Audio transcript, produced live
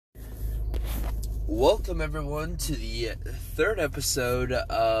Welcome everyone to the third episode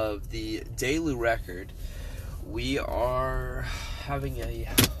of the Daily Record. We are having a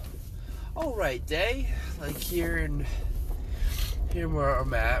alright day, like here where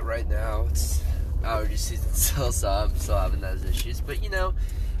I'm at right now. It's allergy season still, so I'm still having those issues. But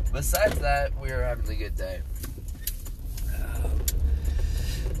besides that, we're having a good day.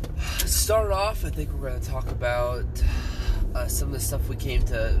 To start off, I think we're going to talk about some of the stuff we came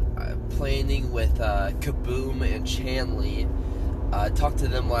to planning with Kaboom and Chanley. Talked to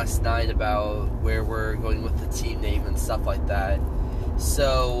them last night about where we're going with the team name and stuff like that.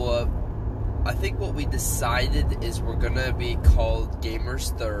 So I think what we decided is we're going to be called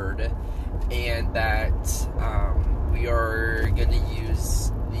Gamers Third, and that we are going to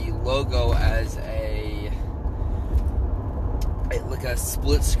use the logo as like a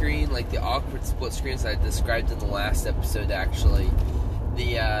split screen, like the awkward split screens I described in the last episode. Actually,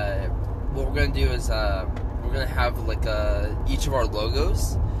 what we're gonna do is we're gonna have like each of our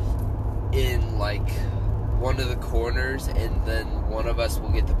logos in like one of the corners, and then one of us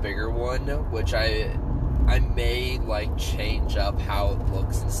will get the bigger one, which I may like change up how it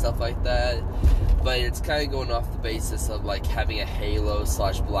looks and stuff like that. But it's kind of going off the basis of like having a Halo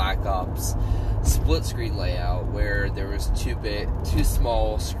 / Black Ops split screen layout where there was two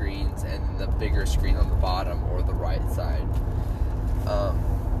small screens and the bigger screen on the bottom or the right side.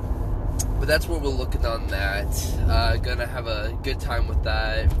 But that's what we're looking on that. Gonna have a good time with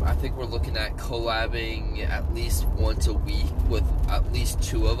that. I think we're looking at collabing at least once a week with at least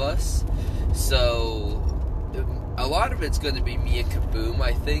two of us. So a lot of it's going to be me and Kaboom,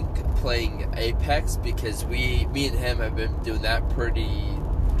 I think, playing Apex, because me and him have been doing that pretty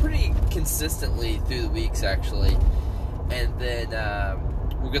consistently through the weeks, actually. And then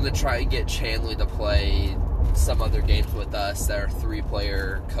we're going to try and get Chanley to play some other games with us that are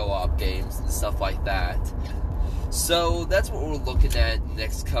 3-player co-op games and stuff like that. So that's what we're looking at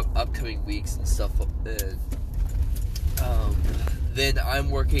next upcoming weeks and stuff. Then I'm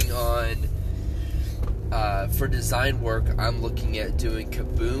working on, for design work, I'm looking at doing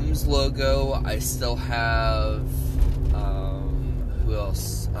Kaboom's logo. I still have, who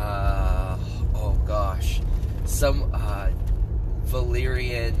else? Some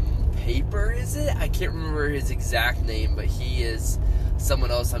Valerian Paper, is it? I can't remember his exact name, but he is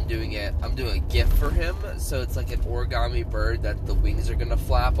someone else. I'm doing a GIF for him, so it's like an origami bird that the wings are gonna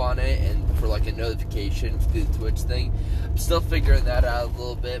flap on it, and for like a notification through the Twitch thing. I'm still figuring that out a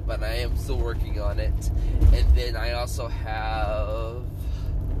little bit, but I am still working on it. And then I also have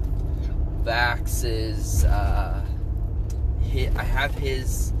Vax's, I have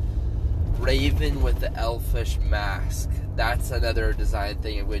his Raven with the elfish mask. That's another design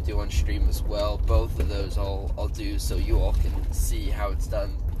thing I'm going to do on stream as well. Both of those I'll do so you all can see how it's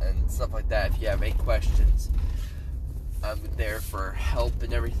done and stuff like that. If you have any questions, I'm there for help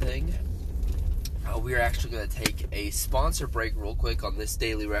and everything. We're actually going to take a sponsor break real quick on this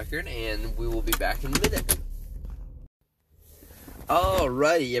Daily Record, and we will be back in a minute.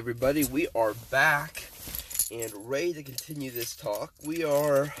 Alrighty, everybody, we are back and ready to continue this talk.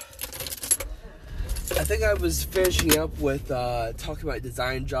 I think I was finishing up with talking about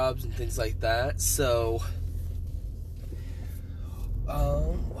design jobs and things like that. So,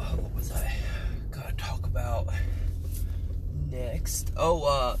 what was I gonna talk about next?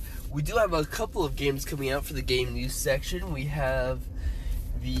 We do have a couple of games coming out for the game news section. We have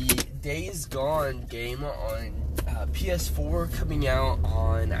the Days Gone game on PS4 coming out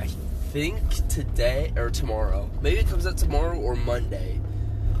on, I think, today or tomorrow. Maybe it comes out tomorrow or Monday.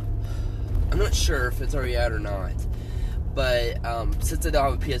 I'm not sure if it's already out or not. But since I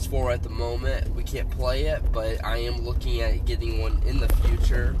don't have a PS4 at the moment, we can't play it. But I am looking at getting one in the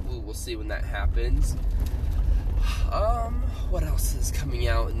future. We'll see when that happens. What else is coming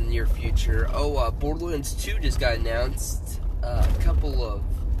out in the near future? Borderlands 2 just got announced a couple of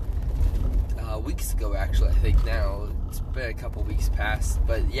weeks ago, actually. I think now it's been a couple weeks past.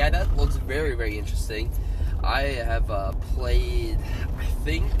 But yeah, that looks very, very interesting. I have played, I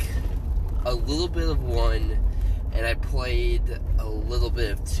think, a little bit of 1, and I played a little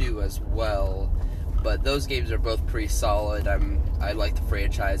bit of 2 as well. But those games are both pretty solid. I like the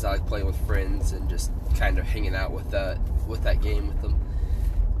franchise. I like playing with friends and just kind of hanging out with that game with them.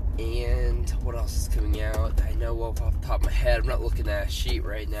 And what else is coming out? I know off the top of my head. I'm not looking at a sheet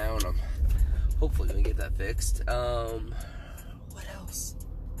right now, and I'm hopefully gonna get that fixed. What else?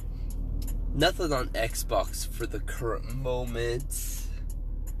 Nothing on Xbox for the current moment.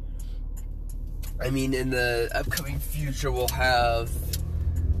 I mean, in the upcoming future, we'll have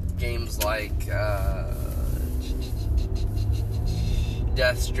games like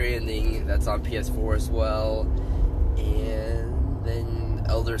Death Stranding, that's on PS4 as well, and then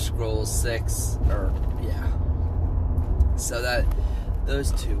Elder Scrolls 6, so that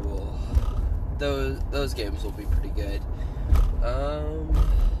those two will, those games will be pretty good.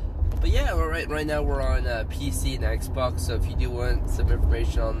 But yeah, right now we're on PC and Xbox, so if you do want some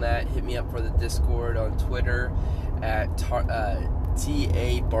information on that, hit me up for the Discord on Twitter at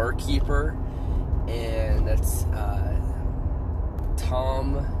TA Barkeeper, and that's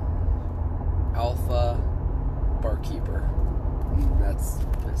Tom Alpha Barkeeper. That's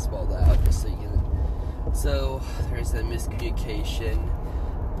spelled out just so you can. So there's a miscommunication.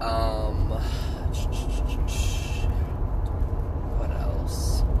 What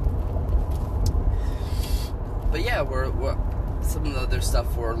else? But yeah, we're some of the other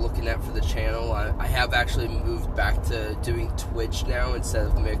stuff we're looking at for the channel. I have actually moved back to doing Twitch now instead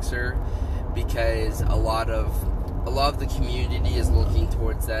of Mixer, because a lot of the community is looking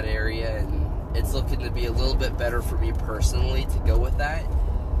towards that area, and it's looking to be a little bit better for me personally to go with that.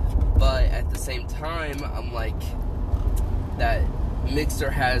 But at the same time, I'm like, that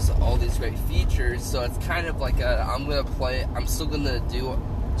Mixer has all these great features, so it's kind of like I'm still gonna do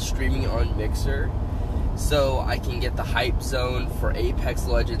streaming on Mixer, so I can get the hype zone for Apex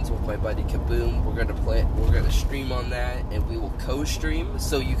Legends with my buddy Kaboom. We're gonna stream on that, and we will co-stream,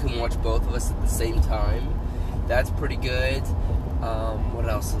 so you can watch both of us at the same time. That's pretty good. What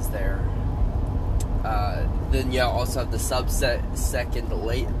else is there? Then also have the sub-second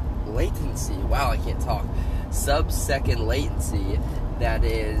latency. Wow, I can't talk. Sub-second latency that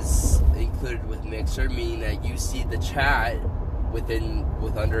is included with Mixer, meaning that you see the chat with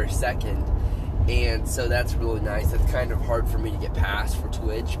under a second. And so that's really nice. It's kind of hard for me to get past for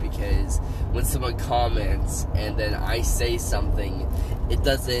Twitch, because when someone comments and then I say something,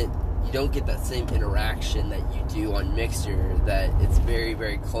 you don't get that same interaction that you do on Mixer, that it's very,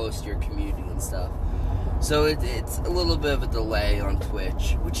 very close to your community and stuff. So it's a little bit of a delay on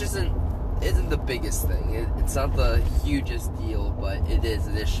Twitch, which isn't the biggest thing. It's not the hugest deal, but it is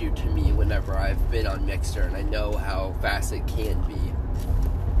an issue to me whenever I've been on Mixer, and I know how fast it can be.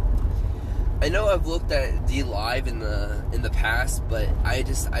 I know I've looked at DLive in the past, but I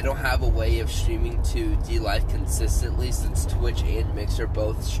don't have a way of streaming to DLive consistently, since Twitch and Mixer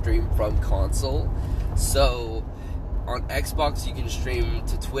both stream from console. So on Xbox you can stream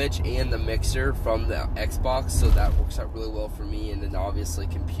to Twitch and the Mixer from the Xbox, so that works out really well for me. And then obviously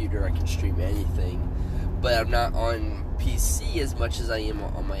computer, I can stream anything, but I'm not on PC as much as I am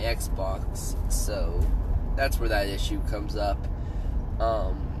on my Xbox, so that's where that issue comes up.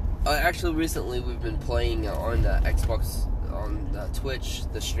 Actually, recently we've been playing on the Xbox, on Twitch,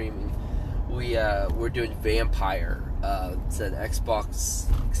 the streaming. We're doing Vampire. It's an Xbox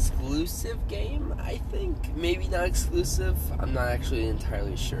exclusive game, I think. Maybe not exclusive. I'm not actually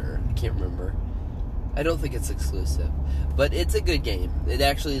entirely sure. I can't remember. I don't think it's exclusive, but it's a good game. It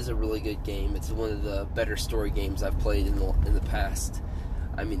actually is a really good game. It's one of the better story games I've played in the past.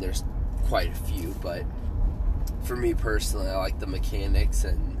 I mean, there's quite a few, but for me personally, I like the mechanics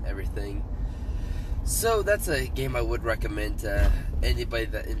and everything. So that's a game I would recommend to anybody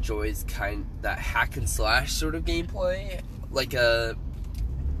that enjoys that hack and slash sort of gameplay. Like it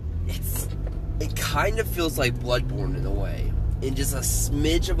kind of feels like Bloodborne in a way. In just a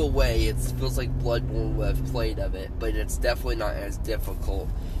smidge of a way, it feels like Bloodborne when I've played of it, but it's definitely not as difficult.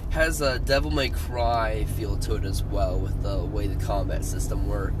 Has a Devil May Cry feel to it as well, with the way the combat system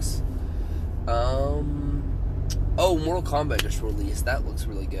works. Oh, Mortal Kombat just released. That looks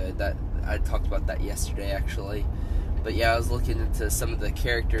really good. That I talked about that yesterday, actually. But yeah, I was looking into some of the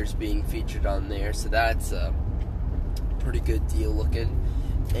characters being featured on there, so that's a pretty good deal looking.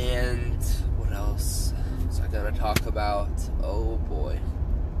 And what else was I gonna talk about? Oh boy.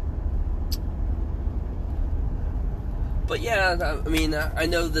 But yeah, I mean, I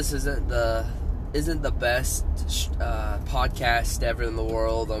know this isn't the best podcast ever in the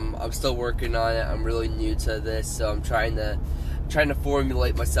world. I'm still working on it. I'm really new to this, so I'm trying to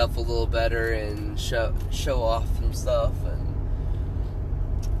formulate myself a little better and show off some stuff. And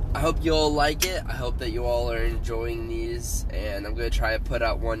I hope you all like it. I hope that you all are enjoying these, and I'm gonna try to put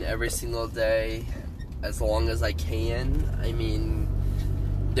out one every single day as long as I can. I mean,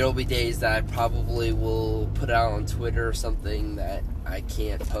 there will be days that I probably will put out on Twitter or something that I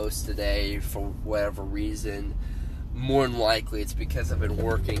can't post today for whatever reason. More than likely it's because I've been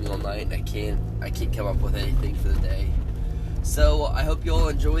working all night and I can't come up with anything for the day. So I hope you all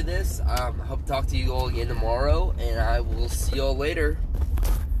enjoy this. I hope to talk to you all again tomorrow, and I will see you all later.